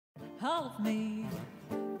all of me?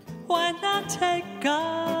 Why not take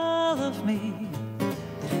all of me?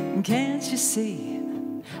 Can't you see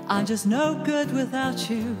I'm just no good without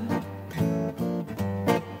you?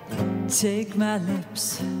 Take my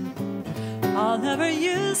lips, I'll never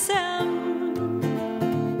use them.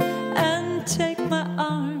 And take my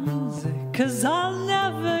arms, 'cause I'll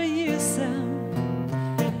never use them.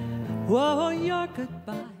 Whoa, your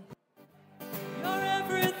goodbye, you're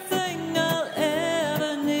everything I'll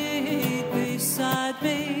ever need beside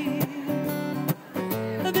me.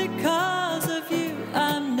 Because of you,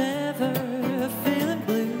 I'm never feeling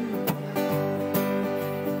blue.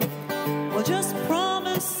 Well, just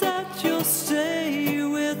promise that you'll stay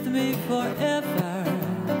with me forever,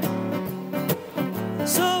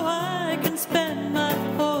 so I can spend my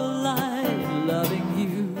whole life loving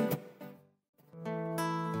you.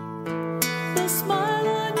 The smile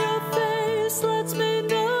on your face lets me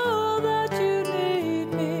know that you need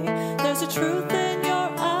me. There's a truth in your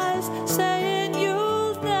eyes saying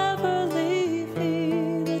you'll never leave me.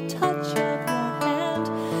 The touch of your hand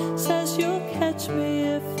says you'll catch me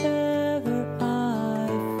if ever I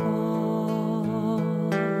fall.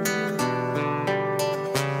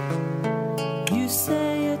 You say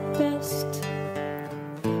it best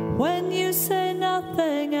when you say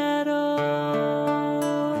nothing at all.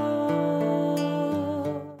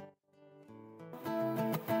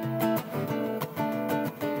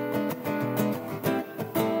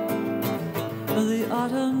 The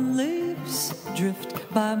autumn leaves drift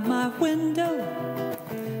by my window,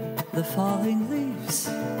 the falling leaves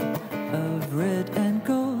of red and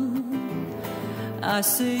gold. I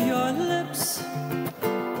see your lips,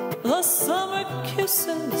 the summer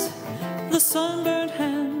kisses, the sunburned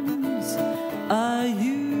hands I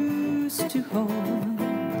used to hold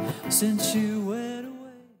since you went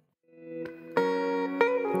away.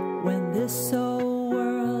 When this old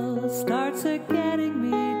world starts getting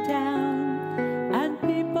me down and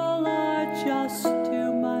people are just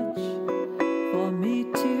too much for me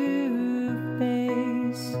to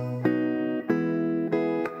face,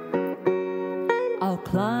 I'll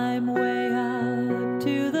climb way up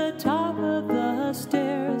to the top of the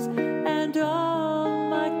stairs, and all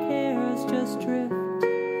my cares just drift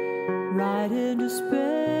right into space.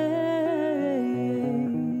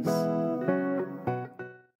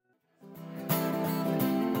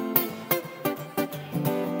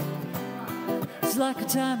 It's like a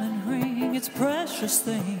diamond ring, it's a precious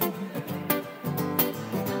thing,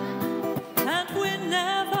 and we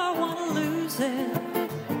never want to lose it.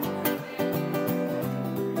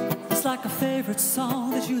 It's like a favorite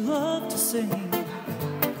song that you love to sing.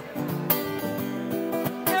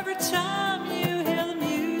 Every time you hear the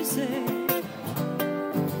music,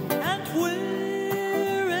 and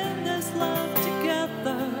we're in this love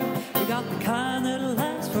together. You got the kind that'll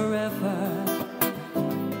last forever.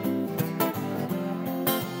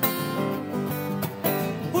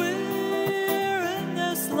 We're in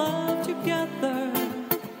this love together,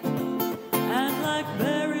 and like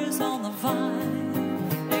berries on the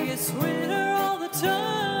vine, they get sweeter all the time.